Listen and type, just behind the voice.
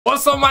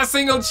What's up, my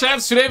single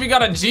champs? Today we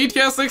got a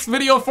GTA 6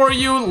 video for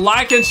you.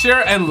 Like and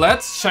share, and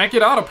let's check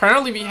it out.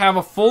 Apparently we have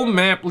a full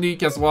map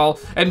leak as well,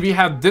 and we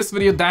have this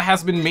video that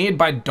has been made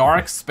by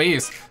Dark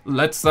Space.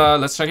 Let's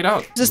check it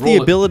out. This is the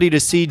ability to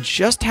see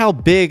just how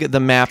big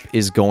the map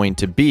is going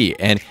to be.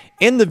 And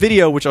in the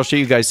video, which I'll show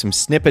you guys some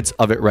snippets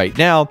of it right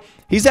now,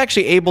 he's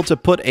actually able to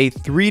put a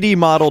 3D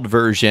modeled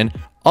version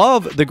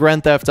of the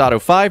Grand Theft Auto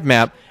 5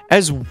 map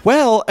as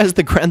well as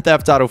the Grand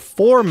Theft Auto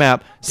 4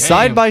 map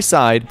side by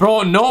side.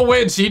 Bro, no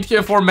way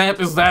GTA 4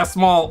 map is that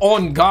small.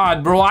 On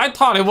God, bro. I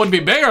thought it would be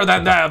bigger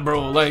than that,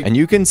 bro. Like, and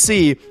you can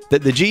see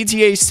that the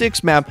GTA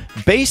 6 map,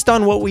 based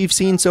on what we've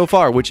seen so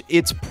far, which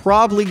it's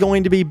probably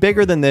going to be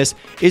bigger than this,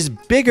 is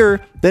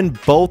bigger than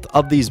both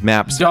of these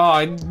maps.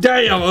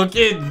 Damn,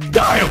 okay,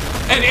 damn.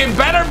 And it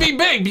better be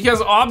big, because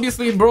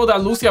obviously, bro,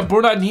 that Lucia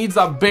Bruna needs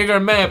a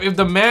bigger map. If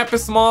the map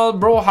is small,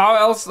 bro, how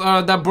else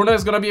that Bruna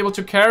is gonna be able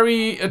to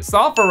carry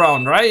itself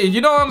around, right? You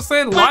know what I'm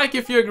saying? Like,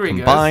 if you agree,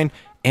 guys.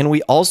 And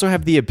we also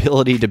have the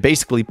ability to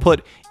basically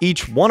put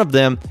each one of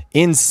them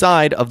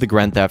inside of the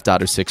Grand Theft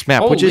Auto 6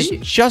 map, which is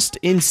just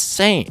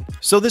insane.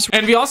 So this,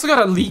 and we also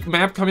got a leak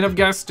map coming up,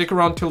 guys. Stick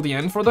around till the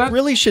end for that.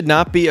 Really should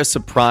not be a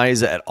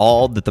surprise at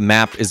all that the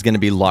map is going to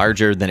be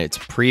larger than its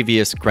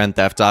previous Grand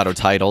Theft Auto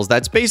titles.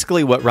 That's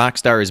basically what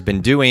Rockstar has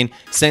been doing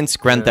since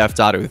Grand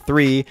Theft Auto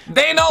 3.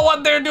 They know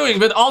what they're doing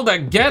with all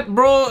that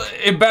bro.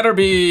 It better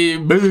be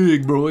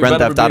big, bro. Grand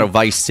Theft Auto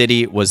Vice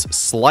City was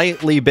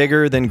slightly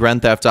bigger than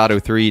Grand Theft Auto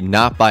 3,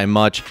 not by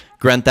much.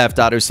 Grand Theft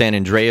Auto San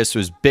Andreas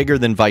was bigger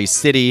than Vice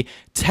City.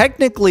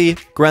 Technically,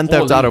 Grand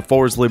Theft Auto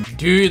 4's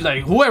dude,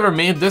 like, whoever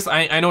made this,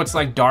 I know it's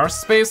like Dark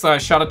Space.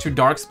 Shout out to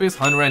Dark Space,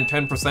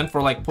 110% for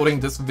like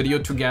putting this video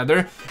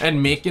together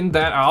and making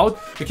that out,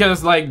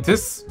 because like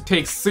this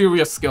takes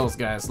serious skills,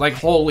 guys. Like,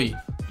 holy,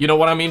 you know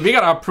what I mean? We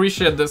gotta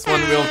appreciate this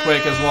one real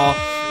quick as well.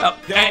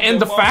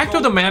 And the fact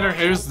of the matter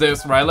here is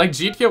this, right? Like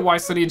GTA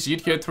Vice City,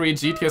 GTA 3,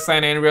 GTA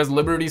San Andreas,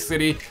 Liberty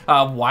City,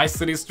 Vice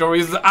City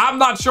Stories. I'm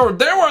not sure.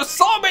 There were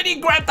so many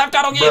Grand Theft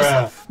Auto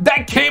games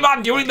that came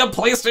out during the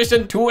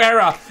PlayStation 2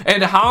 era.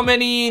 And how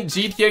many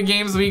GTA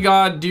games we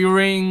got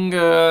during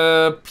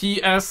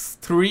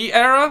PS3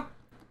 era?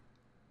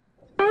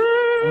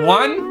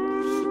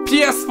 1.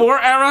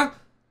 PS4 era?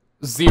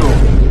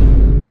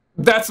 0.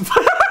 That's...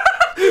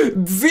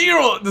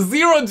 Zero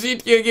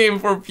GTA game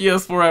for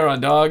PS4 era,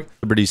 dog.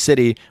 Liberty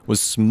City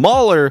was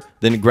smaller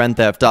than Grand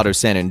Theft Auto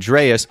San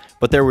Andreas,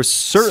 but there was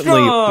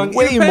certainly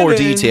way more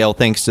detail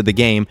thanks to the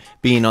game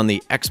being on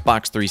the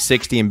Xbox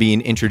 360 and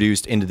being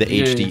introduced into the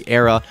HD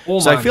era.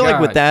 So I feel like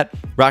with that,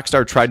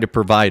 Rockstar tried to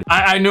provide.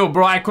 I know,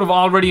 bro. I could have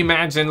already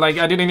imagined. Like,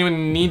 I didn't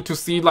even need to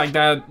see like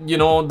that, you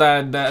know,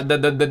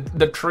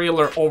 the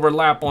trailer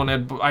overlap on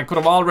it. I could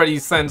have already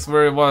sensed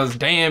where it was.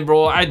 Damn,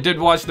 bro. I did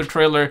watch the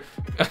trailer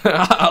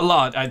a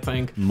lot, I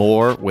think.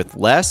 More with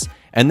less.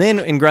 And then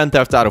in Grand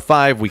Theft Auto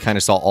 5, we kind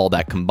of saw all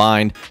that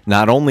combined.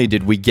 Not only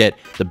did we get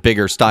the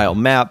bigger style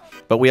map,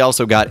 but we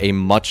also got a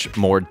much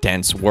more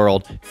dense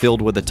world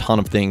filled with a ton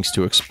of things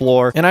to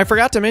explore. And I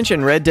forgot to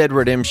mention Red Dead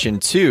Redemption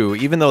 2,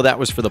 even though that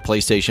was for the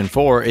PlayStation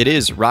 4, it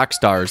is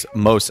Rockstar's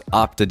most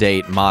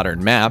up-to-date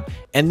modern map.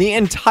 And the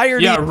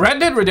entirety... Yeah, Red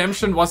Dead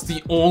Redemption was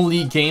the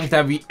only game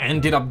that we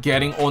ended up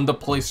getting on the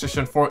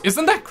PlayStation 4.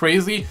 Isn't that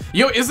crazy?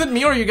 Yo, is it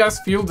me or you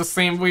guys feel the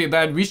same way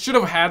that we should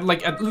have had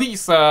like at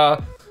least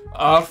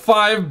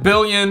 5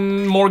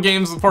 billion more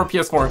games for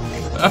PS4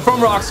 from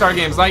Rockstar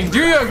Games? Like, do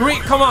you agree?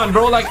 Come on,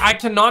 bro. Like, I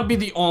cannot be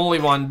the only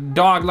one,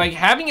 dog. Like,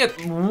 having it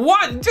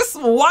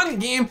just one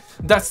game,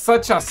 that's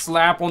such a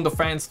slap on the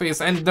fans'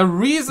 face. And the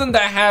reason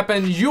that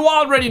happened, you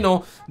already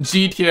know,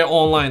 GTA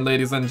Online,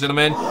 ladies and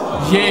gentlemen.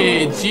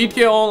 Yay,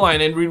 GTA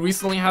Online. And we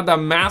recently had that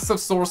massive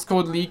source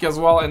code leak as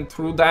well, and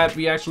through that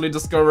we actually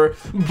discovered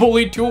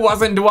Bully 2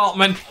 was in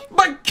development,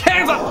 but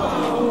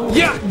Kansas,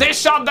 yeah, they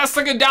shot that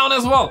sucker down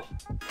as well.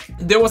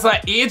 There was an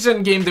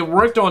Agent game, they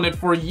worked on it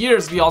for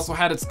years. We also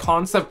had its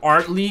concept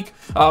art leak,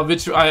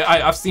 which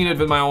I've seen it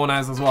with my own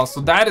eyes as well. So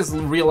that is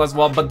real as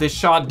well, but they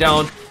shot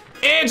down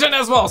Agent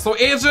as well. So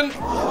Agent,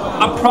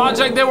 a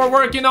project they were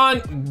working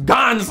on,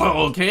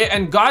 Gonzo, okay?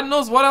 And God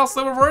knows what else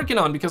they were working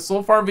on, because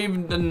so far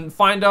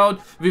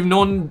we've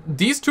known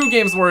these 2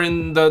 games were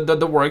in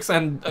the works,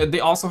 and they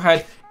also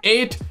had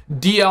 8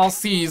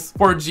 DLCs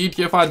for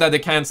GTA 5 that they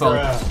canceled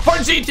for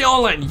GTA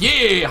Online.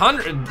 Yeah,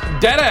 100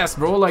 deadass,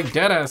 bro. Like,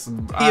 deadass.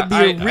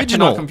 The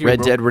original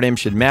Red Dead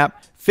Redemption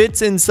map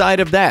fits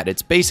inside of that.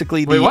 It's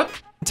basically the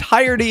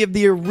entirety of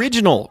the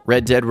original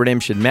Red Dead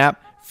Redemption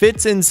map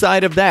fits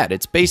inside of that.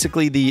 It's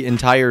basically the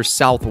entire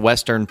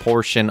southwestern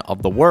portion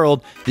of the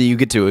world that you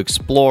get to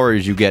explore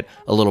as you get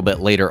a little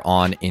bit later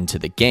on into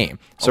the game.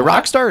 So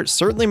Rockstar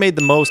certainly made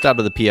the most out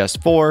of the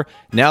PS4.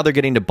 Now they're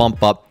getting to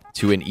bump up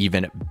to an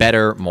even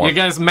better, more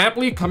guys, map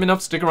leak coming up.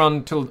 Stick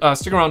around for that.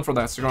 Stick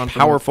around for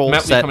powerful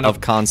set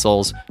of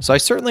consoles. So I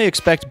certainly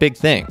expect big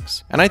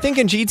things, and I think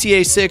in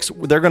GTA 6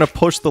 they're going to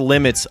push the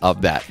limits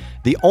of that.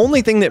 The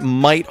only thing that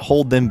might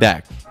hold them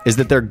back is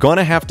that they're going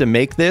to have to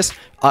make this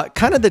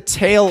kind of the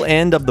tail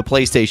end of the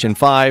PlayStation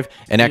 5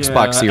 and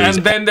Xbox Series.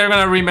 And then they're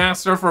going to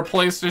remaster for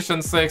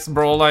PlayStation 6,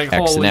 bro. Like,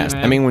 holy man.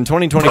 I mean, when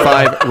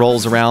 2025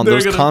 rolls around,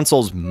 those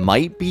consoles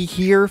might be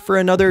here for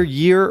another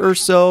year or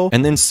so.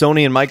 And then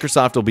Sony and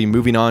Microsoft will be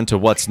moving on to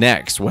what's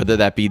next, whether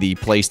that be the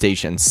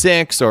PlayStation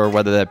 6 or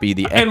whether that be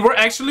the... And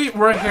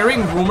we're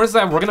hearing rumors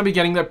that we're going to be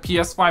getting the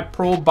PS5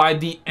 Pro by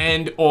the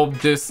end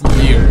of this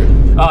year.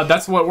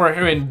 That's what we're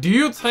hearing. Do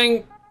you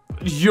think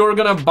you're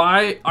gonna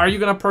buy? Are you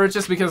gonna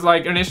purchase? Because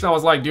like initially I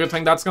was like, do you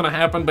think that's gonna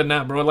happen? But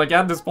nah, bro, like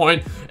at this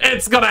point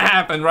it's gonna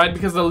happen, right?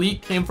 Because the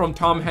leak came from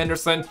Tom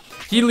Henderson.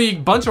 He leaked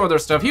a bunch of other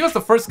stuff. He was the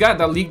first guy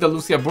that leaked the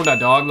Lucia Bunda,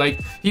 dog. Like,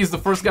 he's the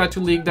first guy to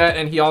leak that,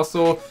 and he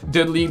also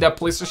did leak that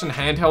PlayStation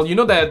handheld. You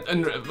know that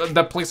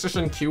the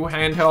PlayStation Q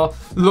handheld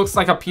looks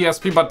like a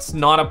PSP, but it's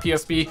not a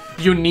PSP.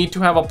 You need to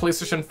have a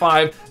PlayStation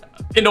 5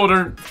 in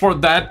order for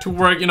that to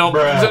work, you know.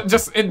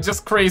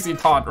 Just crazy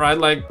thought, right?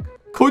 Like,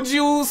 could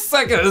you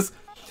suckers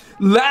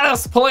let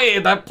us play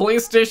that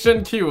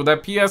PlayStation Q,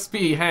 that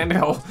PSP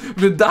handheld,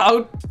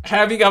 without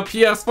having a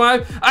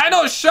PS5? I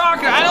know,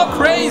 shocker. I know,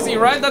 crazy,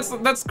 right?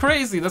 That's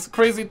crazy. That's a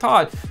crazy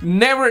thought.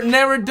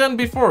 Never done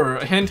before.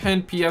 Hint,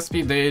 hint.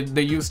 PSP.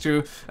 They used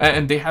to,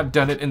 and they have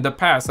done it in the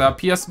past.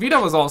 PS Vita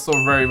was also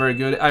very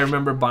good. I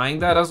remember buying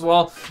that as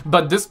well.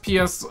 But this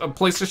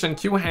PlayStation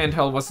Q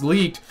handheld was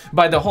leaked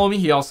by the homie.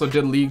 He also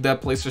did leak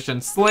that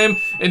PlayStation Slim.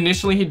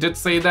 Initially, he did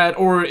say that,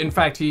 or in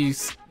fact,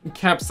 he's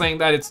kept saying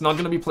that it's not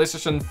going to be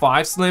PlayStation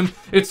 5 Slim,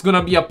 it's going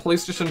to be a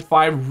PlayStation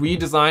 5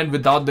 redesigned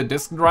without the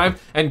disk drive.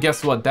 And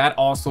guess what, that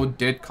also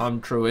did come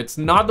true. It's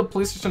not the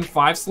PlayStation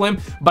 5 Slim,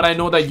 but I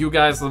know that you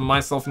guys,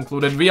 myself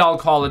included, we all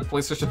call it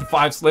PlayStation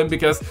 5 Slim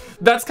because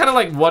that's kind of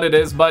like what it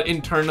is. But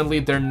internally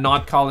they're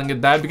not calling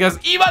it that because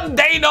even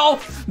they know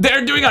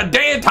they're doing a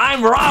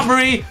daytime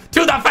robbery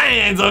to the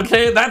fans.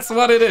 Okay, that's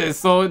what it is.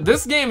 So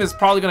this game is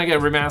probably gonna get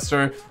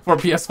remastered for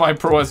PS5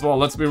 Pro as well,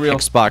 let's be real.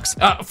 Xbox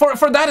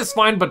for that is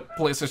fine, but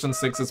PlayStation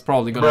 6 is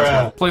probably gonna as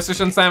well.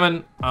 PlayStation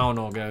 7, I don't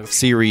know, guys.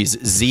 Series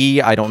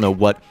Z, I don't know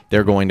what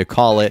they're going to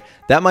call it.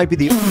 That might be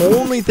the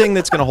only thing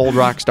that's going to hold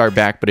Rockstar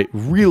back, but it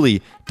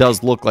really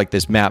does look like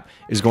this map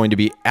is going to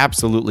be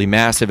absolutely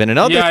massive. And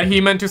another he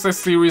meant to say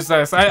Series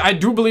S. I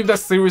do believe that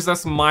Series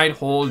S might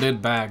hold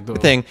it back, though.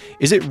 Thing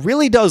is, it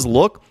really does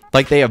look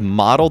like they have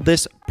modeled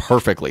this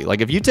perfectly. Like,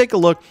 if you take a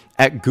look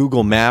at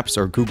Google Maps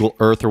or Google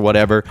Earth or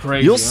whatever,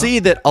 you'll see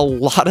that a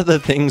lot of the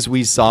things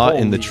we saw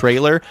in the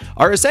trailer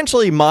are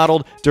essentially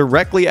modeled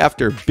directly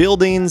after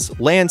buildings,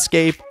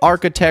 landscape,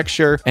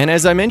 architecture. And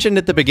as I mentioned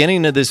at the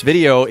beginning of this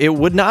video, it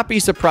would not be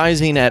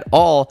surprising at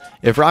all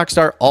if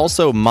Rockstar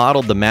also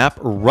modeled the map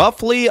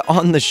roughly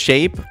on the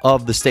shape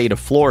of the state of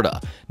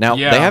Florida. Now,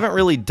 they haven't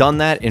really done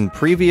that in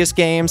previous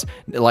games.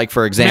 Like,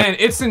 for example... Man,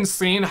 it's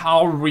insane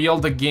how real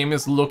the game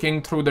is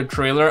looking through the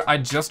trailer. I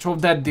just hope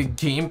that the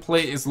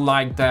gameplay is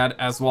like that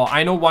as well.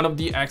 I know one of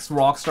the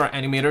ex-Rockstar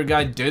animator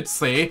guy did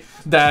say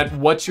that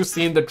what you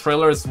see in the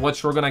trailer is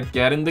what you're gonna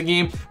get in the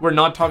game. We're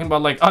not talking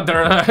about like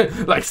other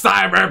like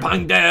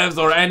Cyberpunk devs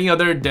or any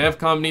other dev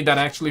company that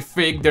actually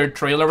faked their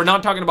trailer. We're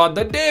not talking about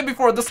the day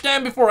before, the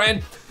scam before,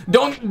 and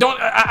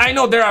I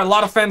know there are a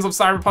lot of fans of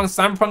Cyberpunk.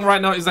 Cyberpunk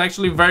right now is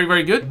actually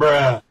very good.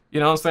 You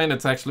know what I'm saying?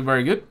 It's actually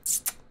very good.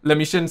 Let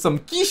me send some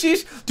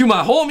kishish to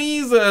my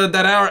homies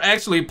that are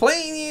actually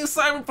playing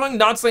Cyberpunk.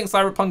 Not saying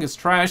Cyberpunk is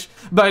trash,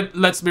 but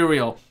let's be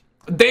real.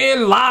 They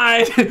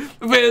lied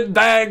with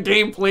that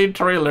gameplay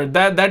trailer.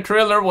 That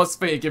trailer was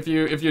fake. If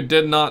you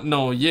did not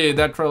know,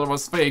 that trailer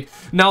was fake.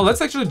 Now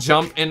let's actually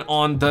jump in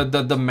on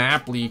the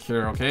map leak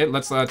here. Okay,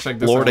 let's check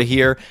this Florida out.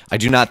 Here, I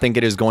do not think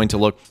it is going to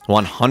look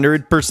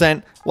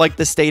 100% like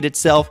the state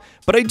itself,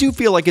 but I do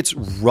feel like it's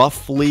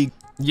roughly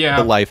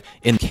the life.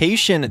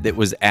 Indication that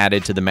was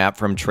added to the map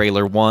from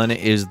trailer 1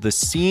 is the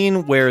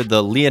scene where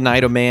the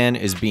Leonardo man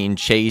is being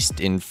chased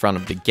in front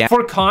of the gas.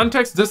 For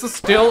context, this is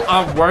still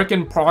a work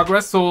in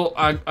progress. So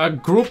a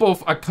group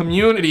of a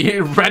community,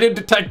 Reddit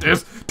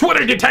detectives,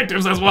 Twitter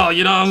detectives as well,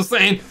 you know what I'm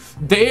saying?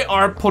 They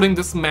are putting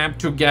this map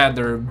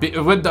together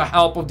with the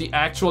help of the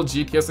actual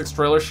GTA 6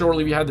 trailer.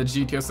 Surely we had the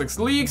GTA 6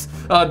 leaks.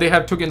 They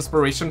have took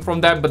inspiration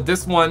from that, but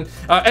this one,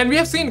 and we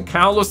have seen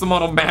countless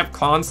amount of map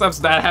concepts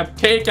that have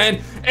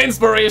taken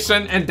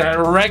inspiration and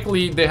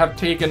directly they have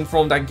taken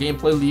from that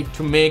gameplay leak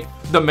to make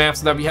the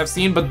maps that we have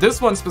seen. But this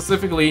one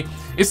specifically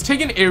is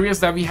taking areas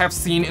that we have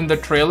seen in the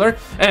trailer,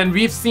 and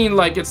we've seen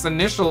like its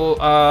initial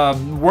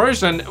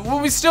version.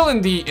 Well, we're still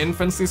in the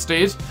infancy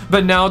stage,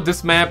 but now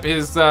this map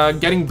is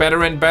getting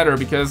better and better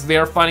because they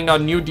are finding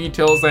out new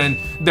details and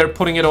they're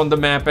putting it on the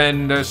map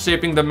and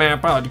shaping the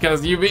map out.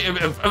 Because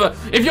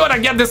if you want to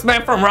get this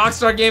map from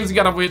Rockstar Games, you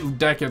gotta wait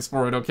decades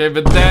for it. Okay,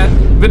 with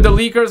the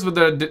leakers, with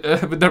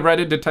the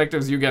Reddit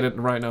detectives, you get it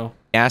right now.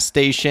 gas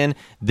station,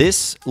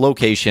 this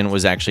location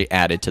was actually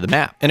added to the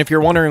map. And if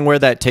you're wondering where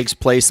that takes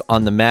place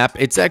on the map,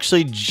 it's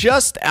actually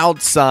just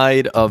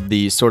outside of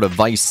the sort of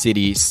Vice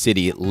City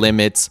city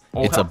limits.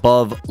 Okay. It's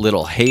above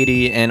Little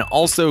Haiti and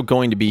also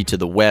going to be to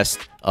the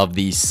west of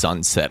the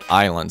Sunset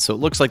Island. So it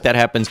looks like that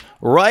happens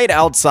right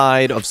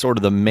outside of sort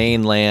of the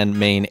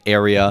main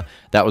area.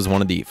 That was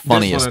one of the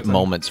funniest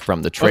moments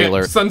from the trailer.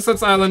 Okay,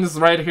 Sunset Island is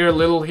right here,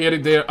 Little Haiti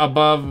there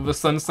above the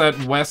Sunset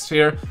West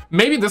here.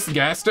 Maybe this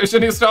gas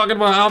station he's talking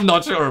about, I'm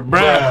not sure.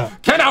 Bruh,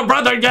 can our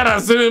brother get a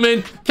zoom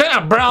in? Can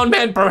a brown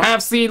man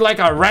perhaps see like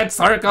a red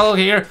circle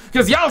here?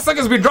 Because y'all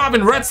suckers be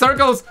dropping red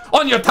circles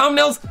on your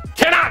thumbnails.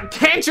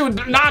 Can't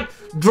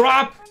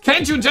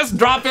you just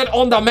drop it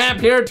on the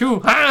map here too,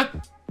 huh?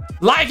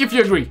 Like if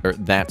you agree.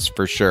 That's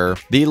for sure.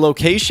 The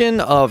location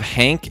of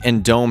Hank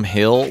and Dome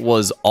Hill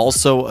was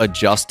also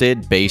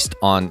adjusted based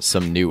on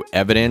some new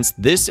evidence.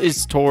 This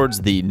is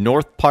towards the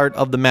north part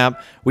of the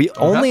map. We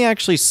only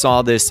actually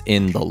saw this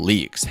in the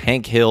leaks.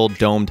 Hank Hill,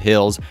 Domed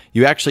Hills.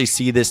 You actually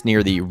see this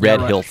near the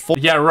Red Hill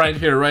Forest. Yeah, right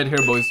here,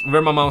 boys.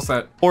 Where my mouse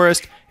at?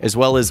 Forest, as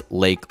well as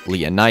Lake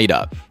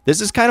Leonida. This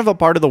is kind of a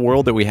part of the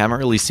world that we haven't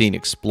really seen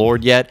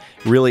explored yet,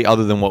 really,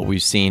 other than what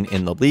we've seen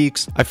in the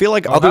leaks. I feel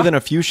like other than a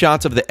few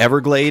shots of the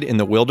Everglade in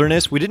the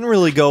wilderness, we didn't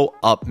really go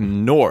up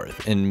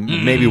north and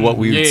maybe what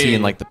we would see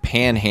in like the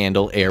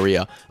panhandle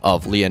area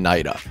of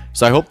Leonida.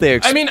 So I hope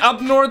they... I mean,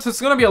 up north, it's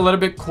gonna be a little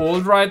bit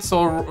cold, right?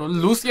 So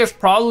Lucia is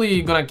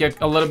probably gonna get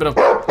a little bit of...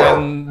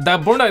 And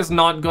that Burna is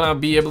not gonna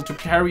be able to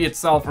carry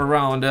itself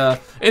around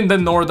in the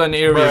northern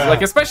areas,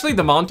 like especially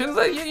the mountains.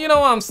 You know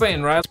what I'm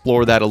saying, right?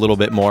 Explore that a little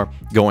bit more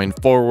going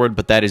forward,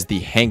 but that is the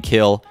Hank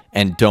Hill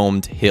and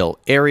Domed Hill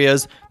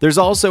areas. There's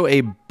also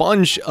a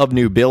bunch of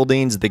new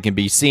buildings that can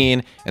be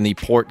seen in the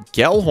Port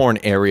Gellhorn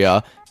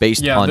area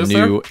based on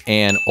new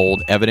and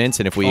old evidence.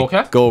 And if we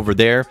go over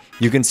there,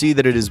 you can see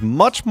that it is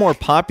much more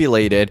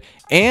populated,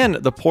 and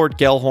the Port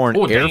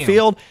Gellhorn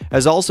airfield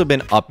has also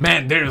been up.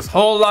 Man, there's a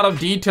whole lot of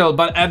detail,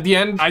 but at the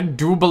end, I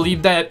do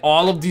believe that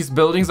all of these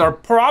buildings are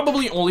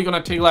probably only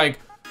gonna take like,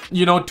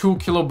 you know, 2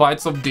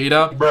 kilobytes of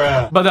data.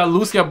 But that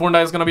Lucia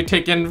Burna is gonna be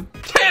taking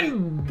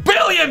 10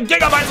 billion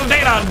gigabytes of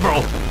data,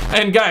 bro.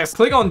 And guys,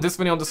 click on this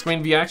video on the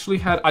screen. We actually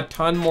had a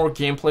ton more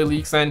gameplay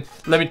leaks, and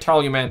let me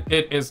tell you, man,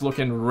 it is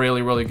looking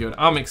really good.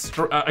 I'm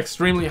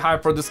extremely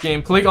hyped for this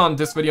game. Click on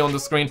this video on the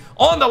screen.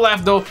 On the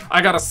left though,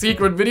 I got a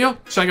secret video.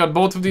 Check out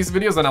both of these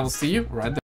videos and I will see you right there.